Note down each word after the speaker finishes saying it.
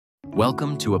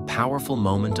Welcome to a powerful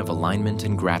moment of alignment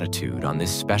and gratitude on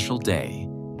this special day,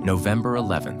 November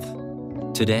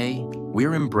 11th. Today,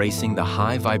 we're embracing the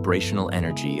high vibrational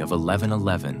energy of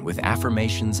 1111 with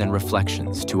affirmations and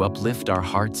reflections to uplift our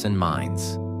hearts and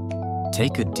minds.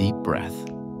 Take a deep breath.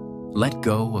 Let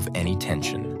go of any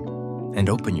tension and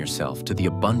open yourself to the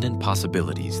abundant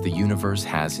possibilities the universe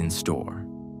has in store.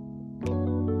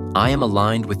 I am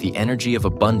aligned with the energy of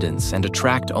abundance and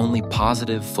attract only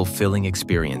positive, fulfilling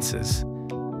experiences.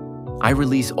 I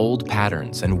release old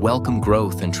patterns and welcome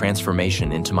growth and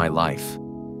transformation into my life.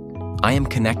 I am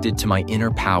connected to my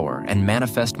inner power and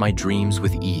manifest my dreams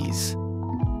with ease.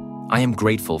 I am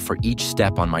grateful for each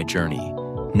step on my journey,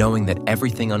 knowing that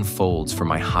everything unfolds for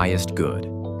my highest good.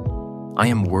 I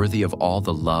am worthy of all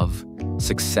the love,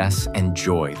 success, and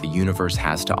joy the universe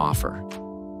has to offer.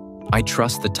 I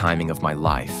trust the timing of my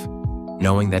life,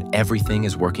 knowing that everything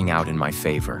is working out in my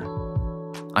favor.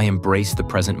 I embrace the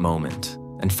present moment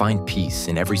and find peace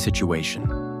in every situation.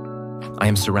 I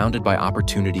am surrounded by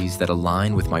opportunities that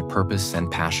align with my purpose and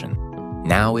passion.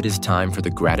 Now it is time for the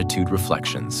gratitude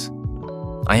reflections.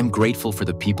 I am grateful for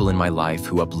the people in my life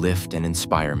who uplift and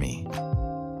inspire me.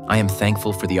 I am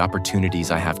thankful for the opportunities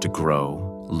I have to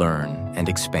grow, learn, and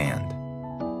expand.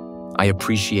 I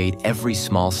appreciate every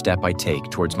small step I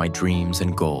take towards my dreams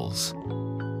and goals.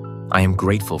 I am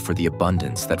grateful for the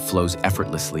abundance that flows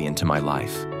effortlessly into my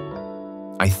life.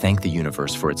 I thank the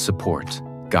universe for its support,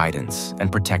 guidance,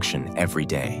 and protection every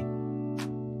day.